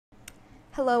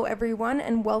Hello everyone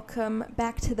and welcome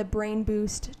back to the Brain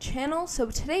Boost channel.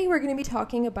 So today we're going to be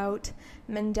talking about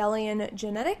Mendelian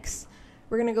genetics.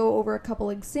 We're going to go over a couple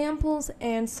examples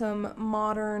and some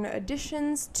modern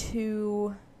additions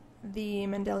to the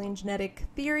Mendelian genetic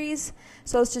theories.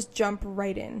 So let's just jump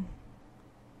right in.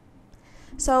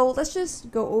 So let's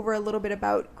just go over a little bit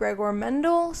about Gregor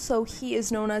Mendel. So he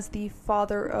is known as the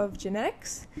father of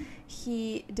genetics.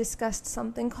 He discussed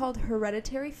something called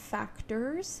hereditary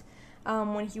factors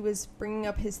when he was bringing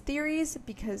up his theories,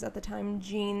 because at the time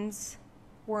genes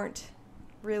weren't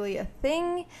really a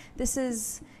thing.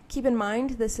 Keep in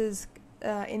mind, this is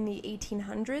in the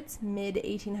 1800s, mid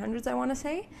 1800s, I want to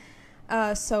say.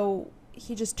 So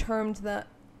he just termed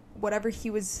whatever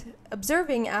he was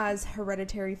observing as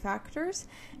hereditary factors.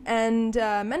 And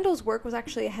Mendel's work was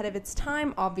actually ahead of its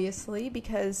time, obviously,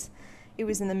 because it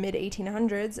was in the mid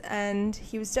 1800s, and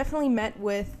he was definitely met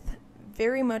with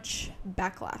very much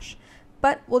backlash.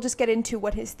 But we'll just get into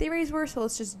what his theories were, so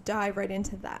let's just dive right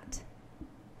into that.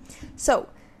 So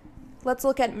let's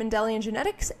look at Mendelian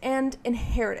genetics and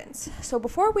inheritance. So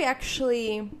before we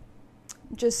actually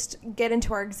just get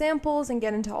into our examples and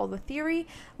get into all the theory,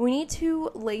 we need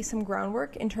to lay some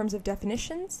groundwork in terms of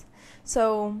definitions.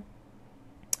 So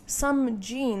some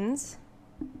genes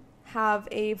have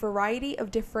a variety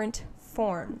of different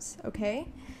forms, okay,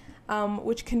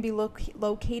 which can be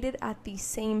located at the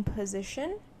same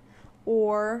position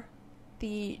or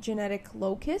the genetic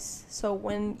locus. So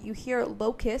when you hear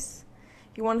locus,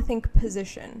 you want to think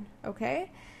position,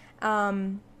 okay?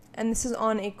 And this is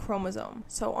on a chromosome.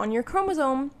 So on your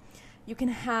chromosome, you can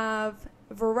have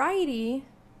a variety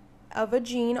of a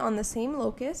gene on the same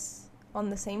locus, on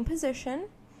the same position,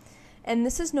 and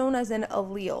this is known as an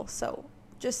allele. So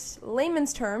just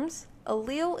layman's terms,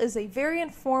 allele is a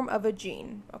variant form of a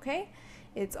gene, okay?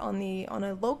 It's on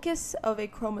a locus of a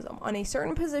chromosome, on a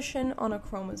certain position on a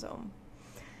chromosome.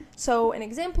 So an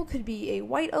example could be a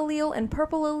white allele and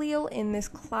purple allele in this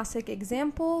classic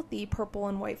example, the purple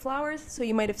and white flowers. So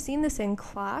you might have seen this in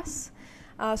class.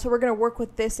 So we're going to work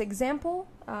with this example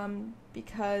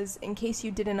because in case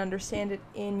you didn't understand it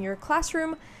in your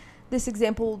classroom, this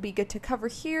example will be good to cover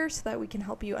here so that we can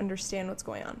help you understand what's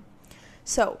going on.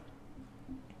 So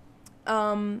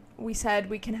we said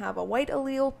we can have a white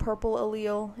allele, purple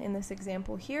allele in this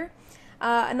example here.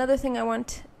 Another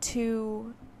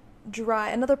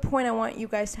point I want you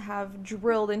guys to have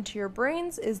drilled into your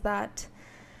brains is that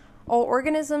all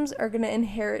organisms are going to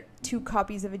inherit two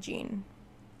copies of a gene.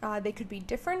 They could be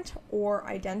different or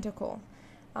identical.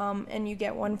 And you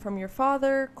get one from your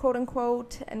father, quote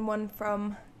unquote, and one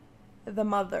from the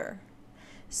mother.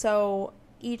 So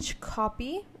each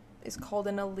copy is called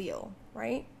an allele,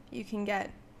 right? You can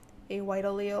get a white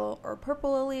allele or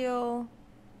purple allele.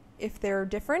 If they're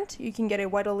different, you can get a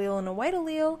white allele and a white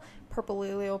allele, purple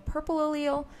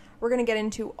allele. We're going to get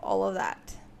into all of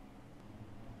that.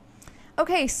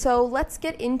 Okay, so let's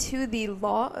get into the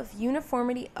law of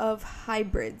uniformity of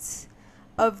hybrids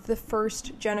of the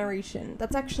first generation.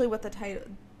 That's actually what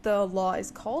the law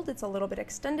is called. It's a little bit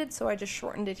extended, so I just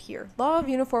shortened it here. Law of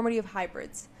uniformity of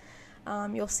hybrids.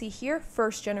 You'll see here,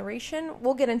 first generation.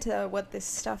 We'll get into what this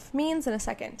stuff means in a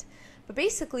second. But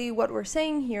basically what we're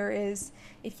saying here is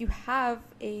if you have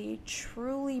a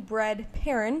truly bred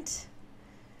parent,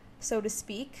 so to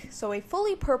speak, so a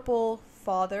fully purple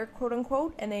father, quote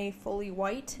unquote, and a fully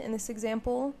white, in this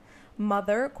example,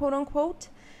 mother, quote unquote,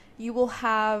 you will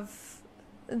have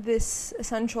this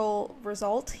essential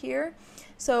result here.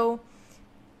 So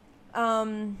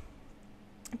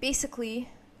basically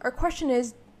our question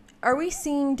is, are we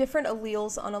seeing different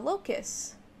alleles on a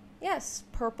locus? Yes,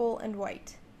 purple and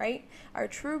white, right? Our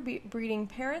true breeding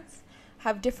parents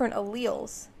have different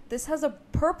alleles. This has a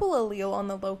purple allele on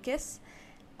the locus,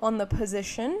 on the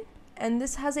position, and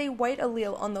this has a white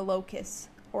allele on the locus,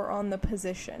 or on the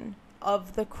position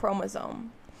of the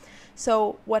chromosome.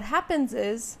 So what happens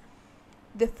is,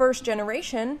 the first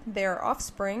generation, their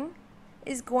offspring,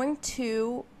 is going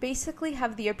to basically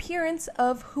have the appearance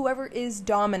of whoever is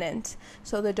dominant.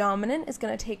 So the dominant is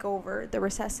going to take over the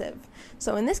recessive.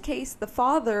 So in this case, the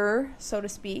father, so to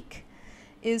speak,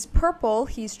 is purple.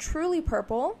 He's truly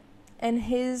purple, and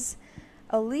his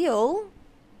allele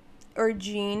or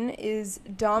gene is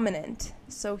dominant.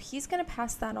 So he's going to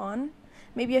pass that on.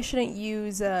 Maybe I shouldn't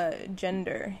use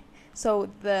gender. So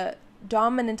the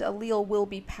dominant allele will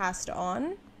be passed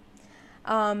on.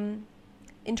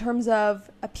 In terms of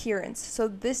appearance. So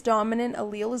this dominant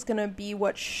allele is going to be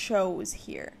what shows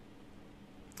here.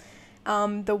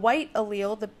 The white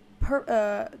allele,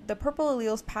 the purple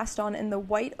alleles passed on, and the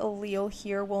white allele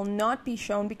here will not be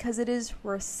shown because it is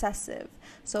recessive.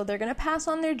 So they're going to pass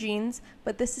on their genes,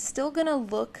 but this is still going to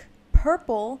look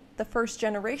purple, the first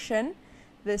generation.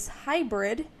 This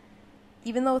hybrid,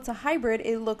 even though it's a hybrid,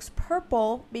 it looks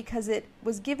purple because it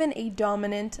was given a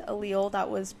dominant allele that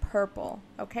was purple,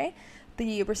 okay?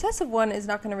 The recessive one is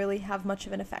not going to really have much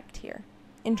of an effect here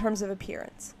in terms of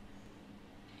appearance.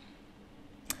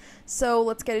 So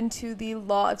let's get into the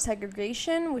law of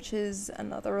segregation, which is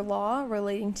another law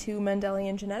relating to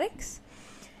Mendelian genetics.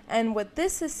 And what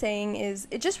this is saying is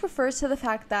it just refers to the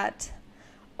fact that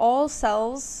all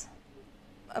cells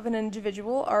of an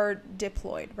individual are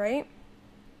diploid, right?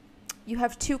 You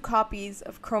have 2 copies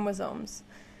of chromosomes,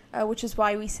 which is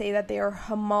why we say that they are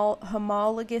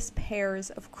homologous pairs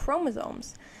of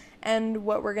chromosomes. And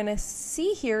what we're going to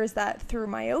see here is that through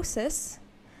meiosis,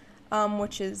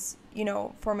 which is,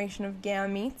 formation of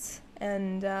gametes,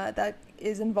 and that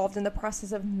is involved in the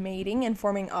process of mating and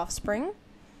forming offspring,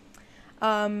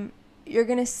 you're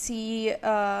going to see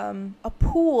a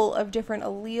pool of different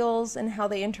alleles and how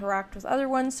they interact with other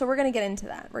ones. So we're going to get into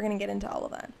that. We're going to get into all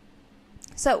of that.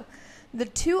 So the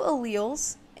 2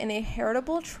 alleles in a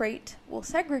heritable trait will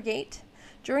segregate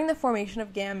during the formation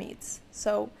of gametes.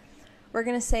 So we're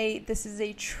going to say this is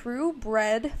a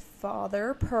true-bred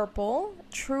father, purple,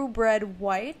 true-bred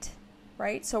white,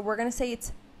 right? So we're going to say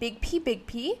it's big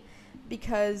P,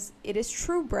 because it is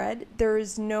true-bred. There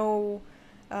is no,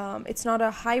 it's not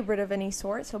a hybrid of any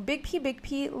sort. So big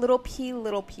P, little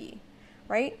p,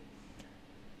 right?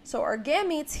 So our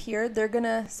gametes here, they're going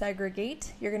to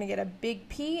segregate. You're going to get a big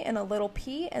P and a little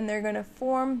p, and they're going to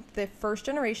form the first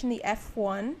generation, the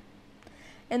F1,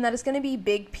 and that is going to be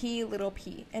big P, little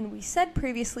p. And we said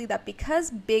previously that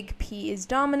because big P is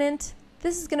dominant,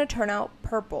 this is going to turn out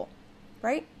purple,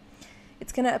 right?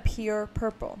 It's going to appear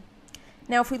purple.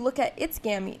 Now, if we look at its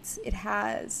gametes, it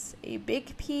has a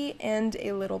big P and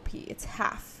a little p. It's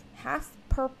half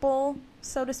purple,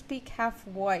 so to speak, half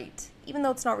white. Even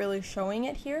though it's not really showing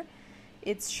it here,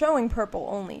 it's showing purple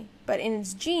only. But in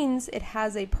its genes, it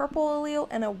has a purple allele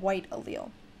and a white allele.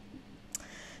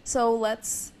 So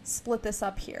let's split this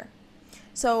up here.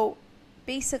 So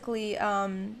basically,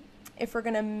 if we're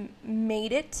going to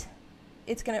mate it,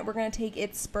 we're going to take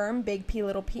its sperm, big P,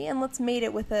 little p, and let's mate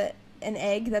it with an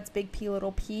egg that's big P,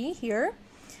 little p here.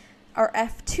 Our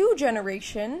F2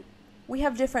 generation, we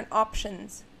have different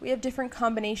options. We have different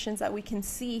combinations that we can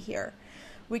see here.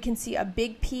 We can see a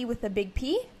big P with a big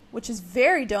P, which is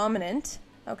very dominant,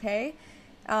 okay?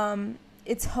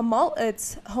 It's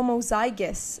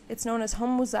homozygous. It's known as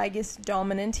homozygous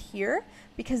dominant here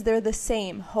because they're the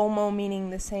same, homo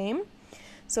meaning the same.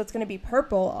 So it's going to be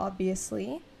purple,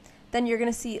 obviously. Then you're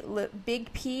going to see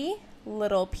big P,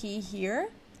 little p here,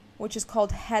 which is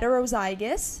called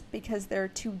heterozygous because they're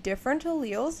 2 different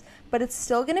alleles, but it's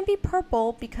still going to be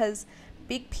purple because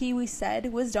big P, we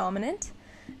said, was dominant.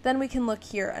 Then we can look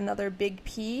here, another big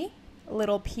P,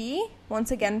 little p,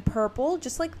 once again purple,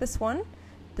 just like this one.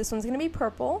 This one's going to be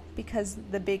purple because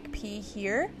the big P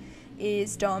here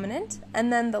is dominant.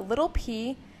 And then the little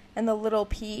p and the little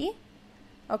p,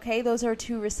 okay, those are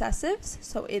 2 recessives,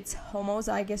 so it's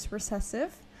homozygous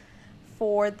recessive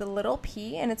for the little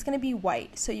p, and it's going to be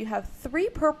white. So you have 3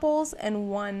 purples and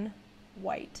 1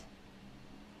 white.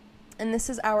 And this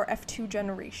is our F2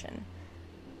 generation.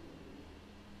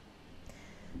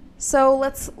 So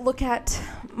let's look at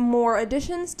more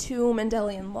additions to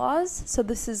Mendelian laws. So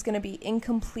this is going to be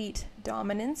incomplete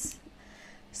dominance.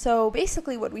 So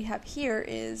basically what we have here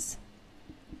is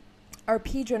our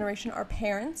P generation, our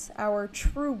parents, our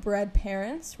true-bred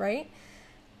parents, right?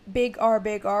 Big R,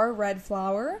 red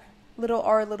flower. Little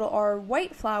r,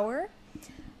 white flower.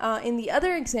 In the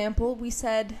other example, we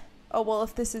said, oh, well,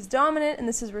 if this is dominant and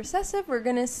this is recessive, we're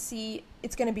going to see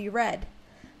it's going to be red.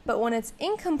 But when it's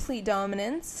incomplete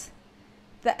dominance,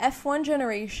 the F1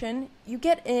 generation, you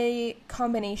get a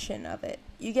combination of it.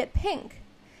 You get pink.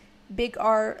 Big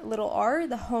R, little r,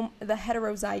 the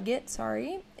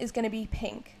heterozygote, is going to be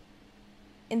pink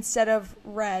instead of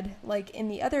red, like in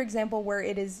the other example where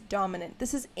it is dominant.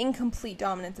 This is incomplete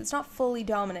dominance. It's not fully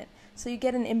dominant. So you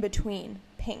get an in-between,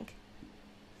 pink.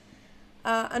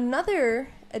 Another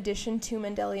addition to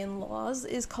Mendelian laws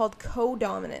is called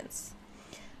codominance.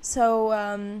 So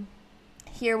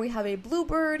here we have a blue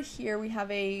bird, here we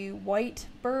have a white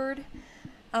bird,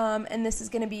 and this is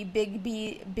going to be big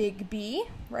B,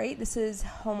 right? This is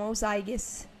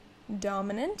homozygous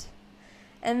dominant,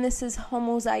 and this is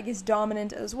homozygous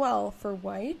dominant as well for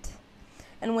white.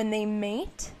 And when they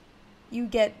mate, you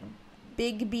get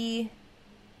big B,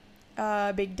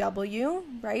 big W,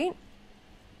 right?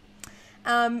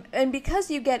 And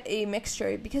because you get a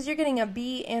mixture, because you're getting a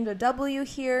B and a W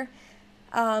here,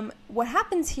 what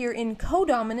happens here in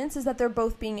codominance is that they're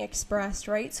both being expressed,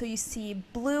 right? So you see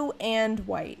blue and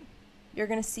white. You're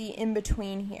going to see in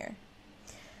between here.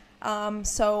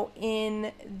 So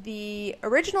in the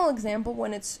original example,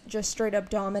 when it's just straight up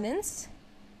dominance,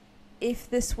 if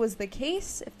this was the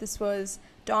case, if this was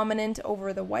dominant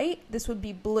over the white, this would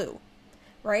be blue,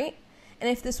 right? And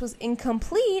if this was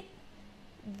incomplete,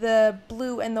 the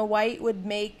blue and the white would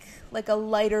make like a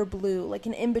lighter blue, like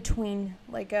an in-between,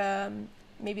 like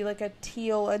maybe like a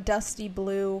teal, a dusty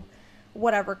blue,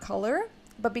 whatever color.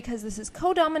 But because this is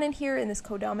codominant here, in this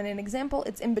codominant example,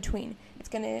 it's in between. It's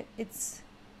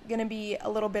gonna be a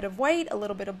little bit of white, a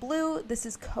little bit of blue. This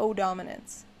is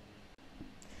codominance.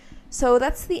 So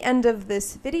that's the end of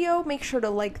this video. Make sure to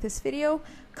like this video,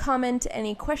 comment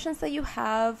any questions that you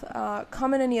have,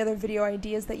 comment any other video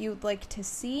ideas that you would like to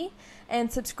see,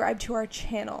 and subscribe to our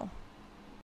channel.